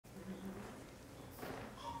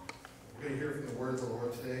We're going to hear from the word of the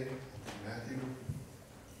Lord today, Matthew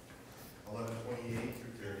 11:28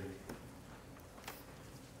 through 30.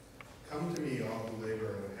 Come to me, all who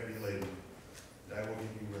labor and are heavy laden, and I will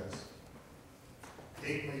give you rest.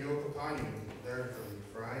 Take my yoke upon you and learn from me,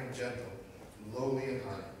 for I am gentle and lowly in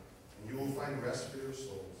heart, and you will find rest for your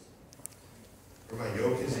souls. For my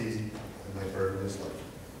yoke is easy and my burden is light.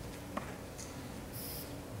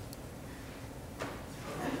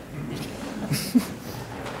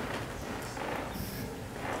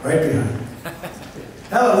 Right behind.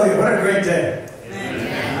 Hallelujah, what a great day.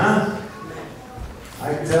 Amen. Huh? I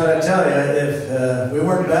tell you, if we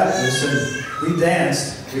weren't Baptists and we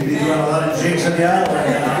danced, we'd be doing a lot of jigs in the aisle right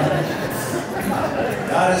now.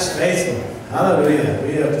 God is faithful. Hallelujah.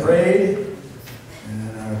 We have prayed,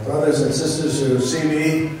 and our brothers and sisters who see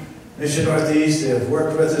me, Mission Northeast, have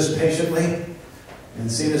worked with us patiently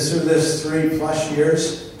and seen us through this 3+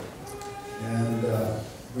 years. And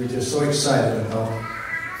we're just so excited about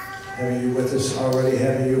having you with us already,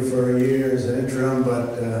 having you for a year as an interim,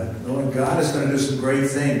 but knowing God is going to do some great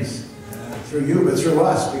things through you, but through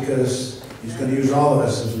us, because He's going to use all of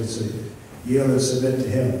us as we yield and submit to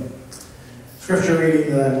Him. Scripture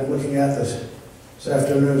reading that I'm looking at this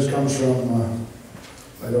afternoon comes from,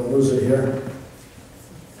 if I don't lose it here.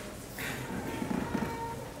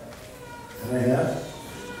 Can I have?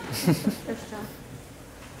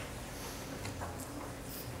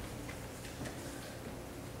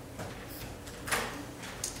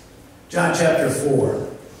 John chapter 4,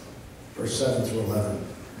 verse 7 through 11.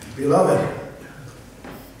 Beloved,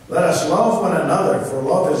 let us love one another, for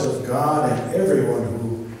love is of God, and everyone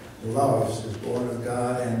who loves is born of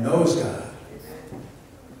God and knows God.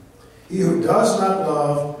 He who does not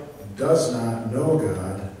love does not know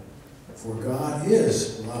God, for God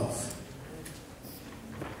is love.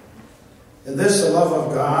 And this, the love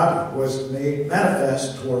of God, was made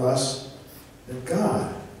manifest toward us, that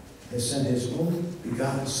God has sent His only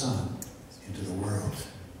begotten Son into the world,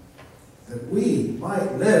 that we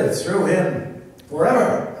might live through Him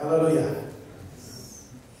forever. Hallelujah.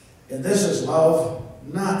 And this is love,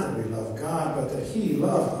 not that we love God, but that He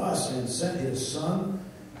loved us and sent His Son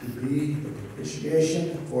to be the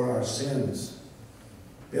propitiation for our sins.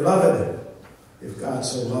 Beloved, if God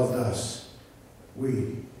so loved us,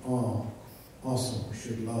 we all also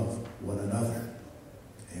should love one another.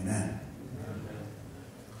 Amen.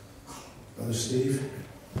 Brother Steve,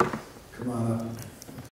 come on up.